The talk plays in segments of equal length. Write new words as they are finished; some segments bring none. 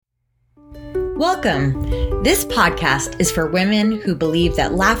Welcome. This podcast is for women who believe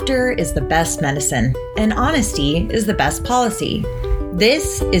that laughter is the best medicine and honesty is the best policy.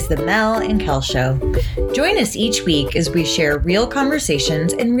 This is the Mel and Kel Show. Join us each week as we share real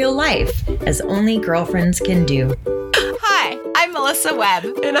conversations in real life, as only girlfriends can do. Hi, I'm Melissa Webb.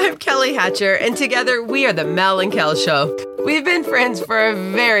 And I'm Kelly Hatcher, and together we are the Mel and Kel Show. We've been friends for a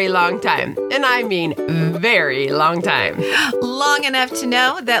very long time, and I mean very long time. Long enough to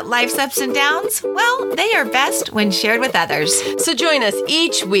know that life's ups and downs, well, they are best when shared with others. So join us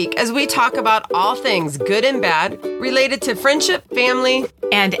each week as we talk about all things good and bad related to friendship, family,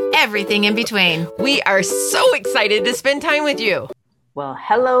 and everything in between. We are so excited to spend time with you. Well,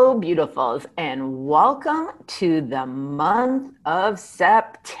 hello, beautifuls, and welcome to the month of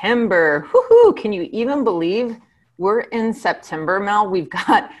September. Woohoo! Can you even believe we're in September, Mel? We've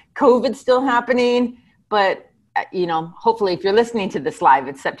got COVID still happening, but hopefully if you're listening to this live,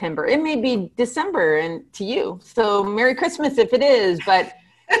 it's September. It may be December and to you. So Merry Christmas if it is, but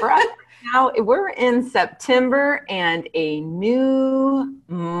for us now, we're in September and a new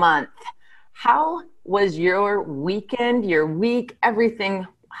month. How was your weekend, your week, everything?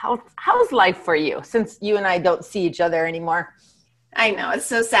 How's life for you since you and I don't see each other anymore? I know, it's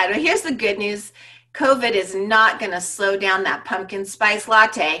so sad. But here's the good news. COVID is not going to slow down that pumpkin spice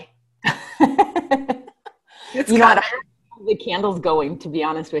latte. It's you know what, I have the candles going, to be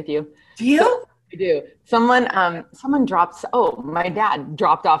honest with you. Do you? I do. Someone my dad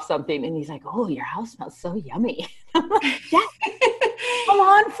dropped off something and he's like, oh, your house smells so yummy. I'm like, yeah, come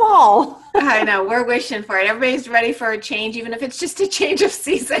on, fall. I know, we're wishing for it. Everybody's ready for a change, even if it's just a change of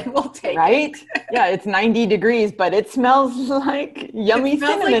season, we'll take right? It. Right? Yeah, it's 90 degrees, but it smells like yummy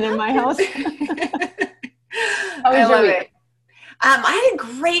cinnamon in my house. I love it. I had a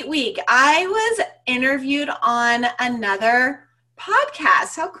great week. I was interviewed on another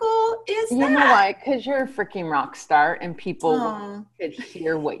podcast. How cool is that? You know why? Because you're a freaking rock star and people could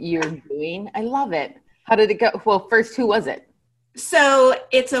hear what you're doing. I love it. How did it go? Well, first, who was it? So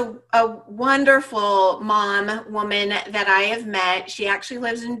it's a wonderful woman that I have met. She actually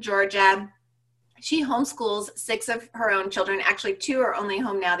lives in Georgia. She homeschools 6 of her own children. Actually, 2 are only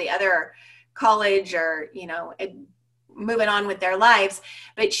home now. The other are college or, moving on with their lives.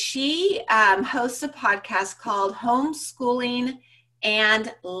 But she hosts a podcast called Homeschooling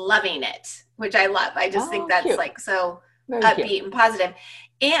and Loving It, which I love. I just think that's cute. Like so very upbeat cute. And positive.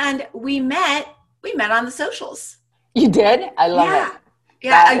 And we met on the socials. You did? I love it.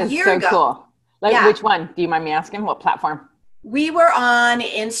 Yeah, that a year ago. Cool. Which one? Do you mind me asking? What platform? We were on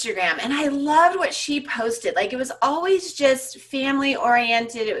Instagram, and I loved what she posted. Like, it was always just family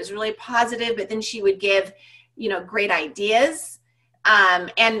oriented. It was really positive, but then she would give, great ideas.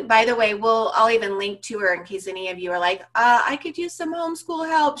 And by the way, I'll even link to her in case any of you are like, I could use some homeschool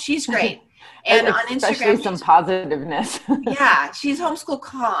help. She's great. And on Instagram, especially some positiveness. Yeah, she's homeschool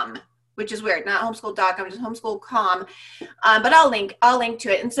calm, which is weird. Not homeschool.com, just homeschool calm. But I'll link to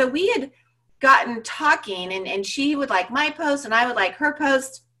it. And so we had gotten talking, and she would like my post and I would like her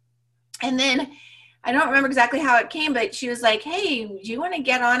post. And then I don't remember exactly how it came, but she was like, hey, do you want to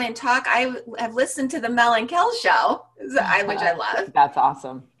get on and talk? I have listened to the Mel and Kel Show, which I love. That's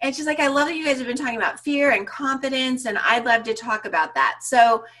awesome. And she's like, I love that you guys have been talking about fear and confidence, and I'd love to talk about that.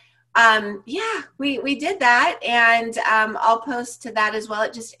 So we did that, and I'll post to that as well.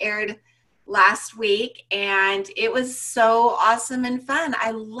 It just aired last week, and it was so awesome and fun.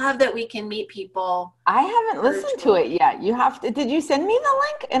 I love that we can meet people. I haven't listened to it yet. You have to. Did you send me the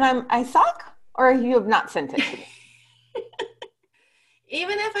link? And I suck, or you have not sent it to me?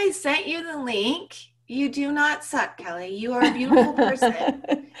 Even if I sent you the link, you do not suck, Kelly. You are a beautiful person.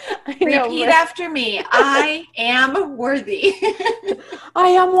 Repeat after me. I am worthy. I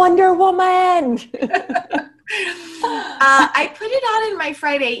am Wonder Woman. I put it out in my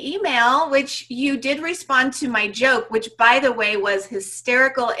Friday email, which you did respond to my joke, which, by the way, was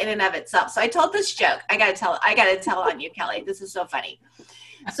hysterical in and of itself. So I told this joke. I got to tell on you, Kelly. This is so funny.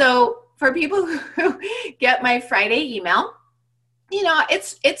 So for people who get my Friday email,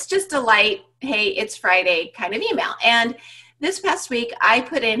 it's just a light, hey, it's Friday kind of email. And this past week, I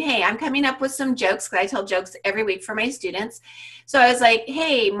put in, hey, I'm coming up with some jokes, because I tell jokes every week for my students. So I was like,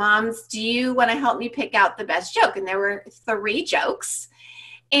 hey, moms, do you want to help me pick out the best joke? And there were 3 jokes.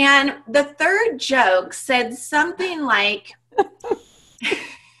 And the 3rd joke said something like,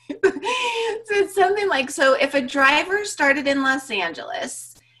 so if a driver started in Los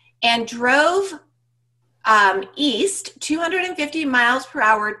Angeles and drove east 250 miles per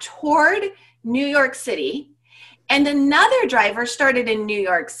hour toward New York City, and another driver started in New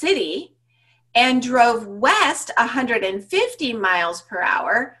York City and drove west 150 miles per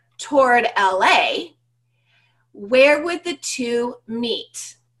hour toward LA, where would the two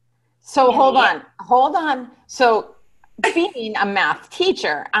meet? So hold on. So being a math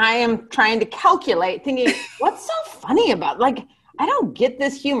teacher, I am trying to calculate, thinking, what's so funny about, like, I don't get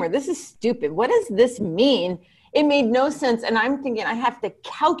this humor. This is stupid. What does this mean? It made no sense. And I'm thinking I have to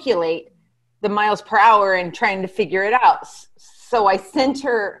calculate the miles per hour and trying to figure it out. So I sent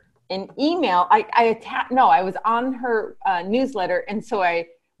her an email. I was on her newsletter. And so I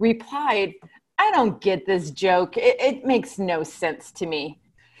replied, I don't get this joke. It makes no sense to me.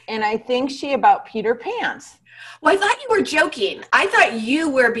 And I think she about Peter Pants. Well, I thought you were joking. I thought you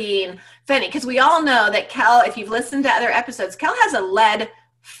were being funny because we all know that Kel, if you've listened to other episodes, Kel has a lead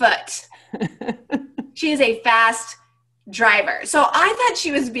foot. She is a fast driver. So I thought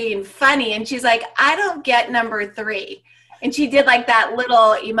she was being funny, and she's like, I don't get number 3. And she did like that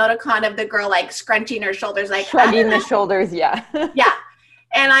little emoticon of the girl like scrunching her shoulders, like shrugging the shoulders. Yeah. Yeah.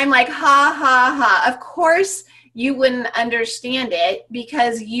 And I'm like, ha, ha, ha. Of course you wouldn't understand it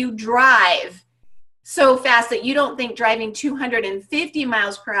because you drive so fast that you don't think driving 250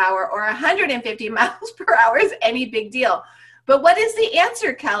 miles per hour or 150 miles per hour is any big deal. But what is the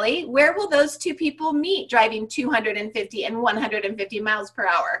answer, Kelly? Where will those two people meet driving 250 and 150 miles per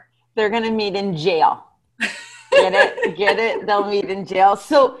hour? They're going to meet in jail. Get it? Get it? They'll meet in jail.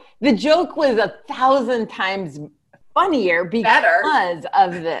 So the joke was 1,000 times funnier because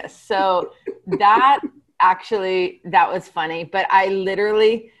of this. So that was funny. But I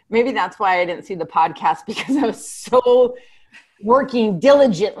literally, maybe that's why I didn't see the podcast, because I was so working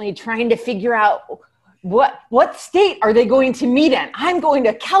diligently trying to figure out what state are they going to meet in. I'm going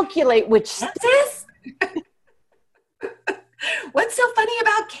to calculate which Kansas? What's so funny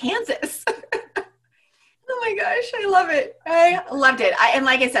about Kansas? Oh my gosh, I love it. I loved it. And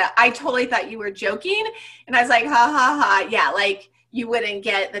like I said, I totally thought you were joking. And I was like, ha, ha, ha. Yeah, like you wouldn't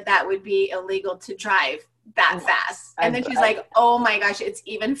get that would be illegal to drive that fast. And then she's like, oh my gosh, it's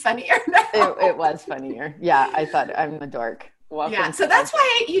even funnier now. It was funnier. Yeah, I thought I'm a dork. Welcome. Yeah, so that's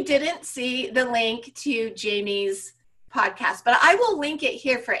why you didn't see the link to Jamie's podcast. But I will link it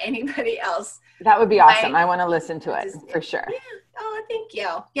here for anybody else. That would be awesome. I want to listen to it for sure. Yeah. Oh, thank you.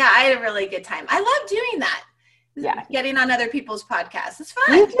 Yeah, I had a really good time. I love doing that. Yeah. Getting on other people's podcasts. It's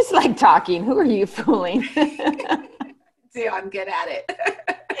fun. You just like talking. Who are you fooling? See, I'm good at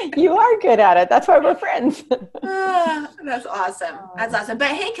it. You are good at it. That's why we're friends. That's awesome. That's awesome. But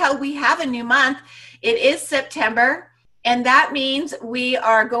hey, Kel, we have a new month. It is September. And that means we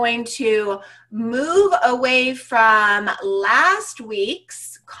are going to move away from last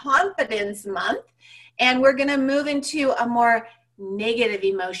week's confidence month. And we're going to move into a more negative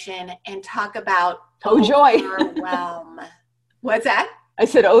emotion and talk about joy. Overwhelm. What's that? I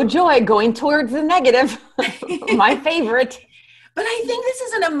said, oh joy, going towards the negative. My favorite. But I think this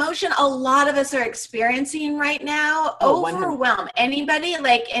is an emotion a lot of us are experiencing right now. Overwhelm. Anybody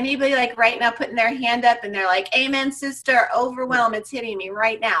like right now putting their hand up and they're like, amen, sister, overwhelm. It's hitting me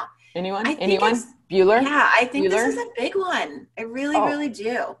right now. Anyone? Bueller? Yeah, I think this is a big one. I really, really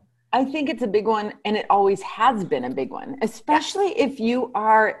do. I think it's a big one, and it always has been a big one, especially if you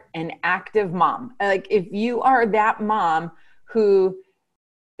are an active mom. Like if you are that mom who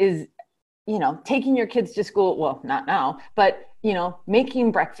is, taking your kids to school, well, not now, but,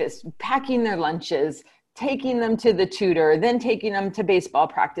 making breakfast, packing their lunches, taking them to the tutor, then taking them to baseball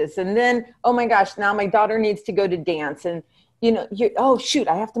practice. And then, oh my gosh, now my daughter needs to go to dance. And, oh shoot,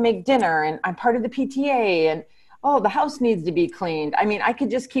 I have to make dinner and I'm part of the PTA and, oh, the house needs to be cleaned. I mean, I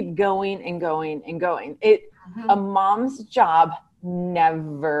could just keep going and going and going. A mom's job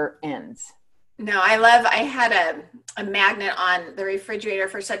never ends. No, I had a magnet on the refrigerator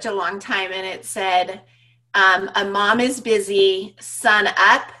for such a long time, and it said, a mom is busy, sun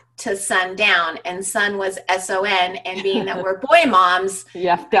up to sun down, and sun was S-O-N, and being that we're boy moms,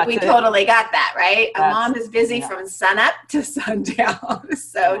 we totally got that, right? A mom is busy from sun up to sun down.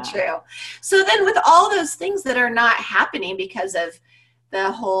 So true. So then with all those things that are not happening because of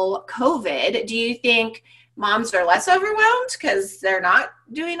the whole COVID, do you think moms are less overwhelmed because they're not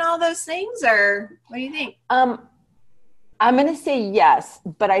doing all those things, or what do you think? I'm going to say yes,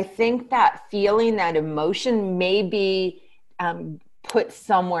 but I think that feeling, that emotion may be put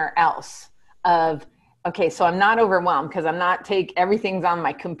somewhere else of, okay, so I'm not overwhelmed because everything's on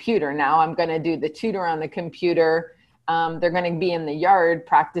my computer now. I'm going to do the tutor on the computer. They're going to be in the yard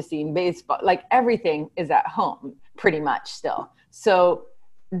practicing baseball. Like everything is at home pretty much still. So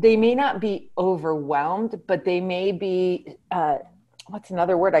they may not be overwhelmed, but they may be, what's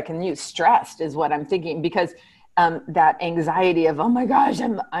another word I can use? Stressed is what I'm thinking, because that anxiety of, oh my gosh,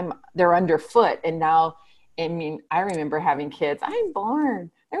 they're underfoot. And now, I remember having kids. I'm bored.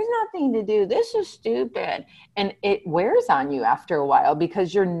 There's nothing to do. This is stupid. And it wears on you after a while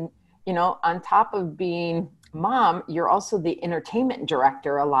because you're, on top of being mom, you're also the entertainment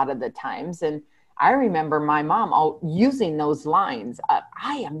director a lot of the times. And I remember my mom using those lines.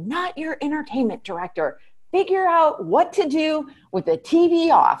 I am not your entertainment director. Figure out what to do with the TV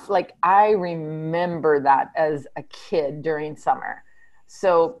off. Like, I remember that as a kid during summer.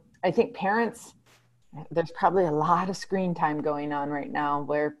 So I think parents, there's probably a lot of screen time going on right now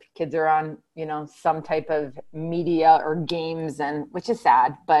where kids are on, some type of media or games, and which is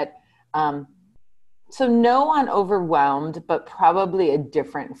sad. But so no on overwhelmed, but probably a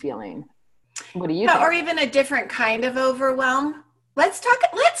different feeling. What do you think? Or even a different kind of overwhelm. Let's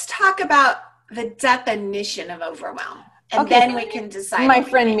talk about the definition of overwhelm, and then we can decide. My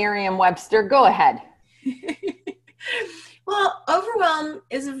friend Merriam-Webster, go ahead. Well, overwhelm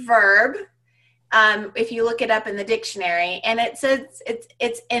is a verb. If you look it up in the dictionary, and it says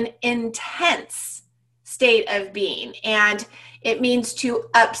it's an intense state of being, and it means to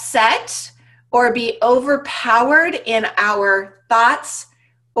upset or be overpowered in our thoughts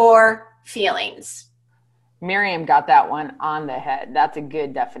or feelings. Miriam got that one on the head. That's a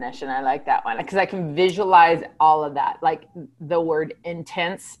good definition. I like that one because I can visualize all of that. Like the word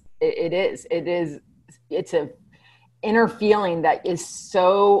intense, it's a inner feeling that is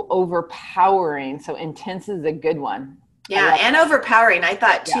so overpowering. So intense is a good one. Yeah, and overpowering, I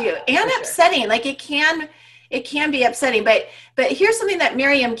thought too. And upsetting. Sure. Like it can be upsetting. But here's something that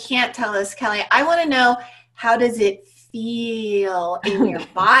Miriam can't tell us, Kelly. I want to know, how does it feel in your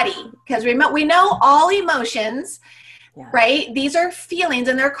body? Because we know all emotions, right? These are feelings,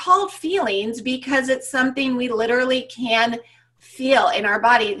 and they're called feelings because it's something we literally can feel in our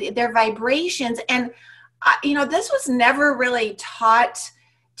body. They're vibrations. And, this was never really taught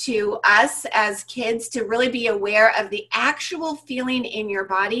to us as kids to really be aware of the actual feeling in your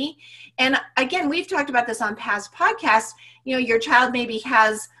body. And again, we've talked about this on past podcasts. Your child maybe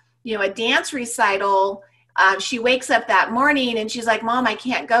has, a dance recital. She wakes up that morning and she's like, Mom, I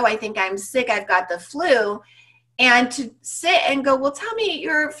can't go. I think I'm sick. I've got the flu. And to sit and go, well, tell me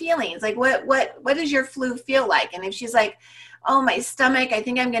your feelings. Like, what does your flu feel like? And if she's like, oh, my stomach, I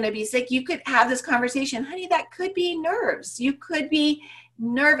think I'm going to be sick, you could have this conversation. Honey, that could be nerves. You could be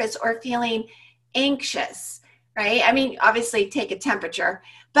nervous or feeling anxious, right? I mean, obviously take a temperature,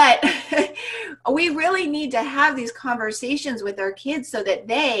 but we really need to have these conversations with our kids so that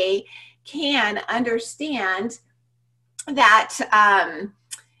they can understand that,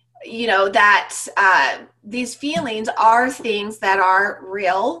 these feelings are things that are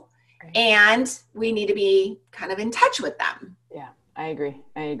real, and we need to be kind of in touch with them. Yeah, I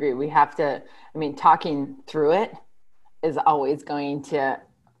agree. We have to, talking through it is always going to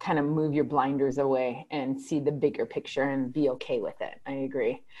kind of move your blinders away and see the bigger picture and be okay with it. I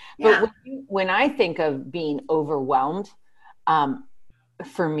agree. Yeah. But when I think of being overwhelmed,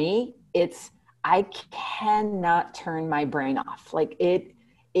 for me, I cannot turn my brain off. Like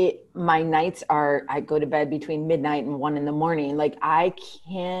my nights are, I go to bed between midnight and 1 a.m. Like I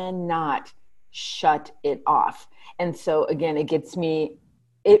cannot shut it off. And so again, it gets me,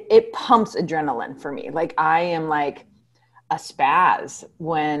 it pumps adrenaline for me. Like I am like a spaz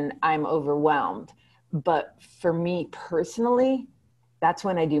when I'm overwhelmed. But for me personally, that's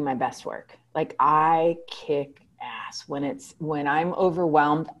when I do my best work. Like I kick ass when I'm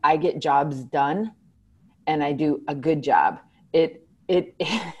overwhelmed. I get jobs done and I do a good job.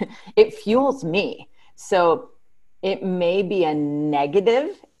 It fuels me. So it may be a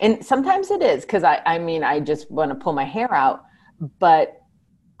negative, and sometimes it is, because I just want to pull my hair out, but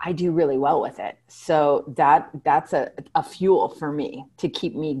I do really well with it. So that's a fuel for me to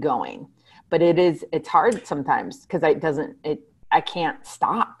keep me going. But it's hard sometimes because I can't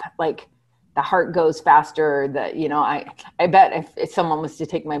stop. Like the heart goes faster. I bet if someone was to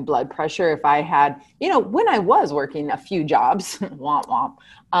take my blood pressure, if I had, when I was working a few jobs, womp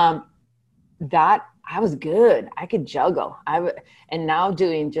womp, that I was good. I could juggle. And now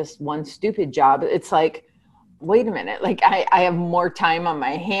doing just one stupid job, it's like, wait a minute. Like I have more time on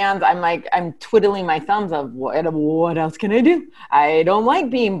my hands. I'm twiddling my thumbs of what else can I do? I don't like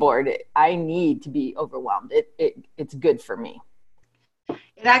being bored. I need to be overwhelmed. It's good for me.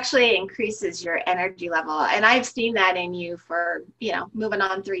 It actually increases your energy level. And I've seen that in you for, moving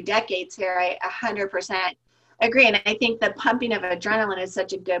on 3 decades here. I 100% agree. And I think the pumping of adrenaline is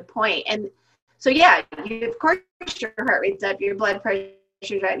such a good point. And so, yeah, of course, your heart rate's up, your blood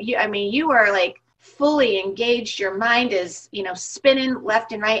pressure's up. You are like fully engaged. Your mind is, spinning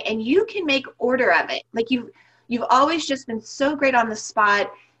left and right, and you can make order of it. Like you've always just been so great on the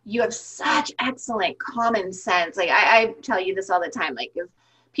spot. You have such excellent common sense. Like I tell you this all the time, like if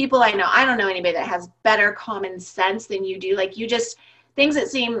people I know, I don't know anybody that has better common sense than you do. Like, you just, things that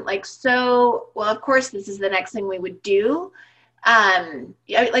seem like so, well, of course, this is the next thing we would do.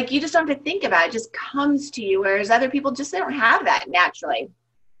 Like, you just don't have to think about it. It just comes to you. Whereas other people just, they don't have that naturally.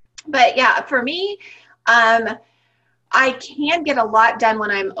 But yeah, for me, I can get a lot done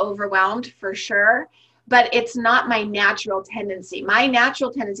when I'm overwhelmed, for sure, but it's not my natural tendency. My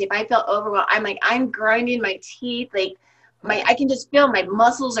natural tendency, if I feel overwhelmed, I'm like, I'm grinding my teeth. Like, I can just feel my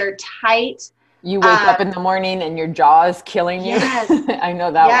muscles are tight. You wake up in the morning and your jaw is killing you. Yes. I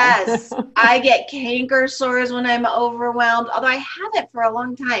know that yes. one. I get canker sores when I'm overwhelmed, although I haven't for a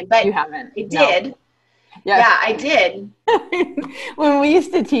long time, but you haven't. I did. No. Yeah, I did. When we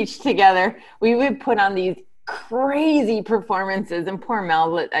used to teach together, we would put on these crazy performances, and poor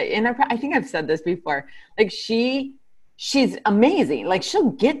Mel, and I think I've said this before, like she's amazing. Like,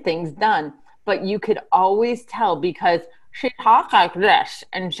 she'll get things done, but you could always tell because she talks like this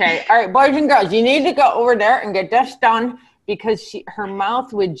and say, all right, boys and girls, you need to go over there and get this done, because her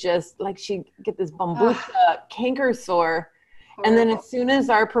mouth would just, like, she'd get this bambucha canker sore. And then as soon as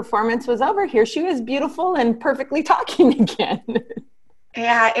our performance was over, here she was, beautiful and perfectly talking again.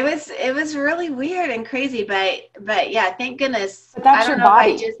 Yeah, it was really weird and crazy, but yeah, thank goodness. But that's I don't your know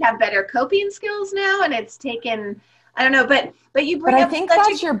body. if I just have better coping skills now, and it's taken, I don't know, but you bring But up I think such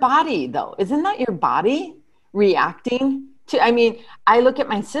that's your body, though. Isn't that your body reacting to? I mean, I look at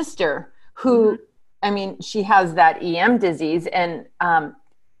my sister who, I mean, she has that EM disease, and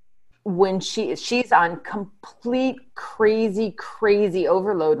when she's on complete crazy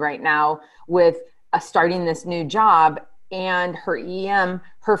overload right now with starting this new job, and her EM,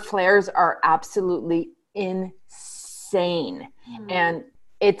 her flares are absolutely insane. And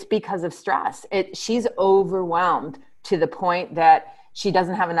it's because of stress. She's overwhelmed to the point that she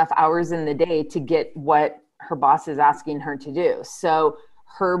doesn't have enough hours in the day to get what her boss is asking her to do. So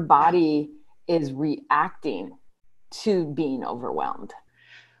her body is reacting to being overwhelmed.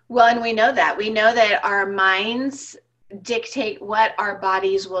 Well, and we know that our minds dictate what our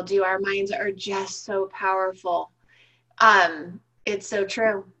bodies will do. Our minds are just so powerful. It's so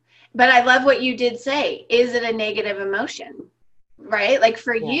true. But I love what you did say. Is it a negative emotion? Right? Like,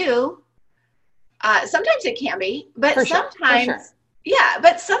 for you, sometimes it can be, but sometimes, yeah,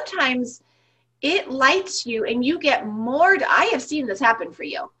 but sometimes it lights you and you get more. I have seen this happen for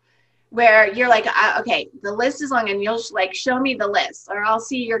you, where you're like, okay, the list is long, and you'll like, show me the list, or I'll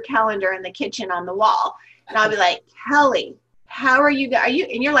see your calendar in the kitchen on the wall. And I'll be like, Kelly, how are you?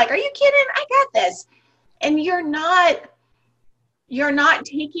 And you're like, are you kidding? I got this. And you're not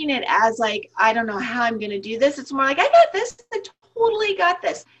taking it as like, I don't know how I'm going to do this. It's more like, I got this. I totally got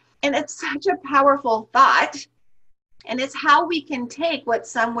this. And it's such a powerful thought. And it's how we can take what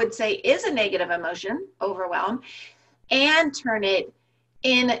some would say is a negative emotion, overwhelm, and turn it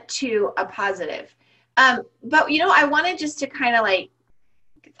into a positive. But, I wanted just to kind of like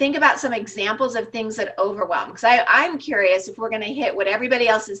think about some examples of things that overwhelm. Because I'm curious if we're going to hit what everybody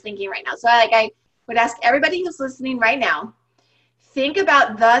else is thinking right now. So I would ask everybody who's listening right now, think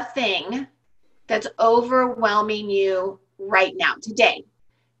about the thing that's overwhelming you right now, today.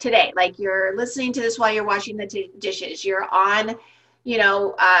 Like, you're listening to this while you're washing the dishes. You're on,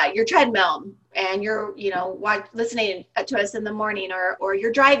 your treadmill, and you're, listening to us in the morning, or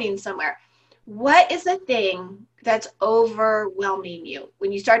you're driving somewhere. What is the thing that's overwhelming you?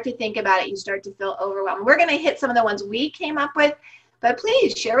 When you start to think about it, you start to feel overwhelmed. We're going to hit some of the ones we came up with, but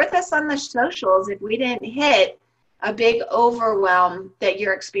please share with us on the socials if we didn't hit a big overwhelm that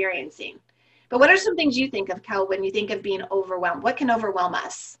you're experiencing. But what are some things you think of, Kel, when you think of being overwhelmed? What can overwhelm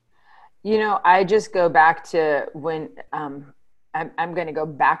us? I just go back to when I'm going to go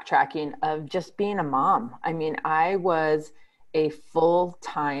backtracking of just being a mom. I mean, I was a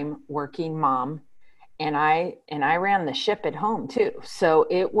full-time working mom, and I ran the ship at home too. So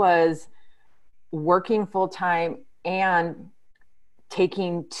it was working full-time and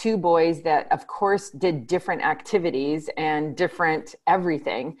taking two boys that of course did different activities and different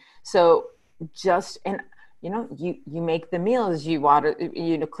everything. So you make the meals, you water,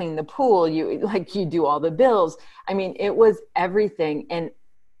 clean the pool, you do all the bills. I mean, it was everything. And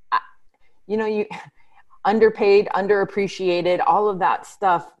you underpaid, underappreciated, all of that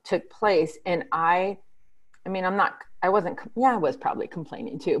stuff took place. And I was probably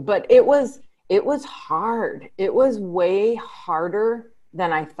complaining too, but it was hard. It was way harder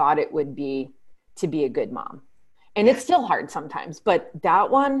than I thought it would be to be a good mom. And it's still hard sometimes, but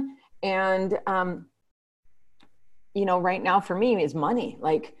that one, and, right now for me is money,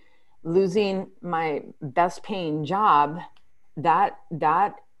 like losing my best paying job, that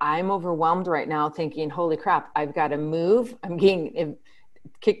I'm overwhelmed right now thinking, holy crap, I've got to move. I'm getting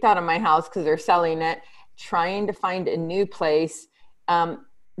kicked out of my house because they're selling it, trying to find a new place,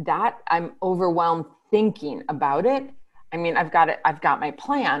 that I'm overwhelmed thinking about it. I mean, I've got my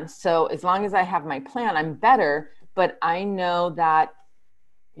plan. So as long as I have my plan, I'm better. But I know that,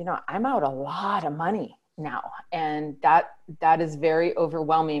 I'm out a lot of money now. And that is very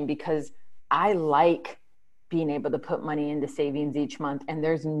overwhelming because I like being able to put money into savings each month. And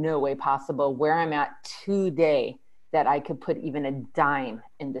there's no way possible where I'm at today that I could put even a dime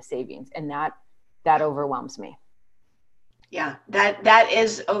into savings. And that overwhelms me. Yeah, that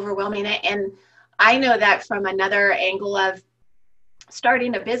is overwhelming. And I know that from another angle of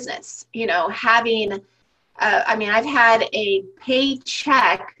starting a business, having, I've had a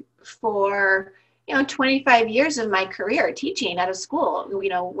paycheck for, 25 years of my career teaching at a school,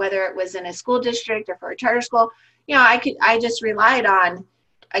 whether it was in a school district or for a charter school, I just relied on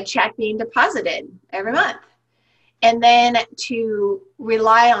a check being deposited every month. And then to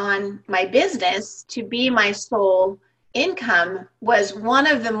rely on my business to be my sole income was one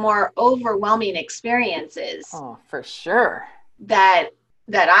of the more overwhelming experiences. Oh, for sure. That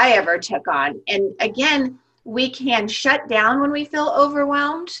I ever took on. And again, we can shut down when we feel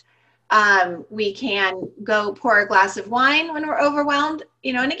overwhelmed. We can go pour a glass of wine when we're overwhelmed,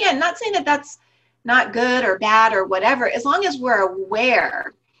 and again, not saying that that's not good or bad or whatever, as long as we're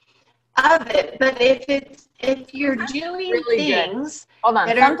aware of it. But if you're doing really things, good. Hold on.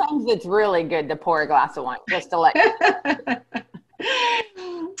 Sometimes it's really good to pour a glass of wine, just to let you know.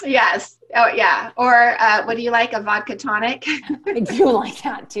 Yes. Oh yeah. Or what do you like? A vodka tonic? I do like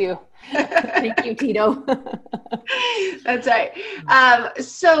that too. Thank you, Tito. That's right.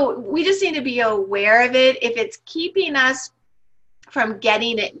 So we just need to be aware of it. If it's keeping us from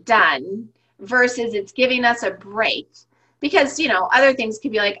getting it done versus it's giving us a break. Because, other things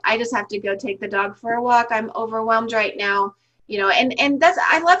could be like, I just have to go take the dog for a walk. I'm overwhelmed right now, and that's,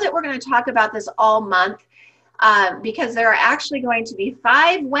 I love that we're going to talk about this all month, because there are actually going to be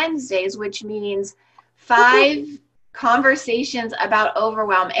 5 Wednesdays, which means 5 conversations about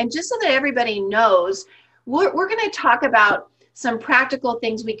overwhelm. And just so that everybody knows, we're going to talk about some practical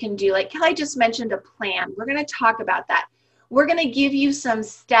things we can do. Like Kelly just mentioned a plan. We're going to talk about that. We're going to give you some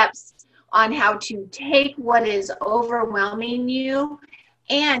steps on how to take what is overwhelming you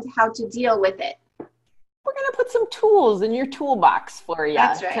and how to deal with it. We're going to put some tools in your toolbox for you.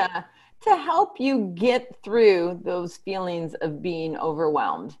 That's right. To help you get through those feelings of being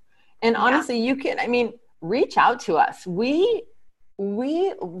overwhelmed. And honestly, you can, reach out to us. We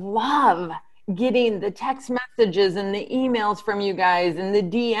love getting the text messages and the emails from you guys and the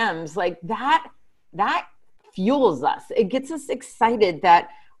DMs. Like that fuels us. It gets us excited that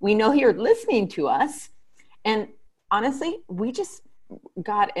we know you're listening to us. And honestly, we just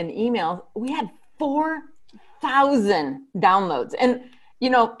got an email. We had 4,000 downloads. And,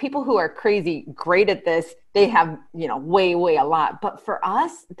 people who are crazy great at this, they have, way a lot. But for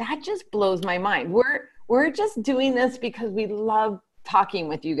us, that just blows my mind. We're just doing this because we love talking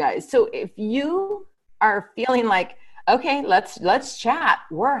with you guys. So if you are feeling like, okay, let's chat,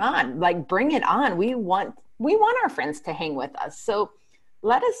 we're on, like bring it on. We want our friends to hang with us. So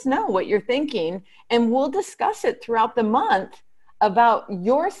let us know what you're thinking, and we'll discuss it throughout the month about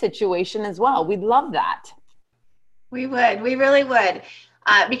your situation as well. We'd love that. We really would.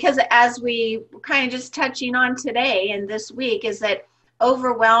 Because as we were kind of just touching on today and this week, is that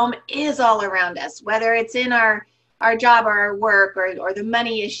overwhelm is all around us, whether it's in our job or our work or the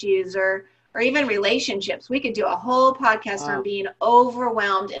money issues or even relationships. We could do a whole podcast on being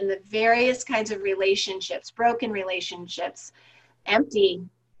overwhelmed in the various kinds of relationships, broken relationships, empty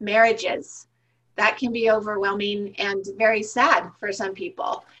marriages. That can be overwhelming and very sad for some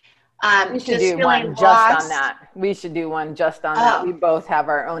people. We should do one just on that. We should do one just on that. We both have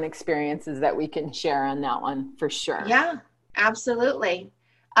our own experiences that we can share on that one for sure. Yeah, absolutely.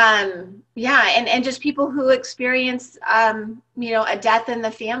 And just people who experience, a death in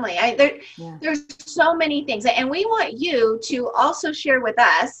the family. There's so many things. And we want you to also share with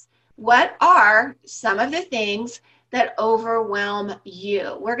us, what are some of the things that overwhelm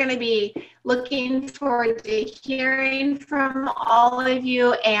you? We're going to be looking forward to hearing from all of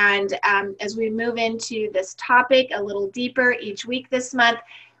you. And as we move into this topic a little deeper each week this month,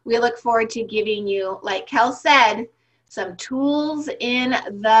 we look forward to giving you, like Kel said, some tools in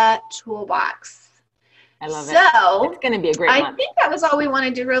the toolbox. I love it. So it's going to be a great month. I think that was all we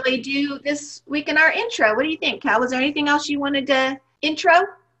wanted to really do this week in our intro. What do you think, Kel? Was there anything else you wanted to intro?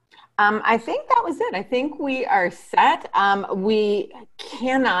 I think that was it. I think we are set. We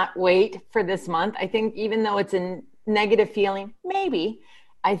cannot wait for this month. I think even though it's a negative feeling, maybe,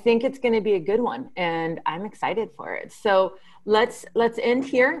 I think it's going to be a good one, and I'm excited for it. So let's end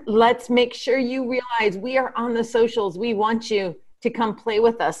here. Let's make sure you realize we are on the socials. We want you to come play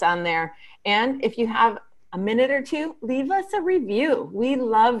with us on there. And if you have a minute or two, leave us a review. We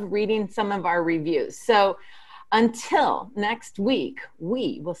love reading some of our reviews. So until next week,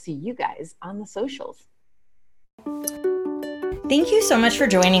 we will see you guys on the socials. Thank you so much for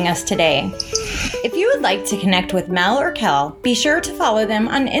joining us today. If you would like to connect with Mel or Kel, be sure to follow them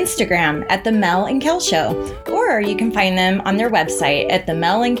on Instagram at The Mel and Kel Show, or you can find them on their website at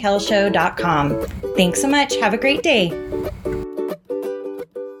themelandkelshow.com. Thanks so much. Have a great day.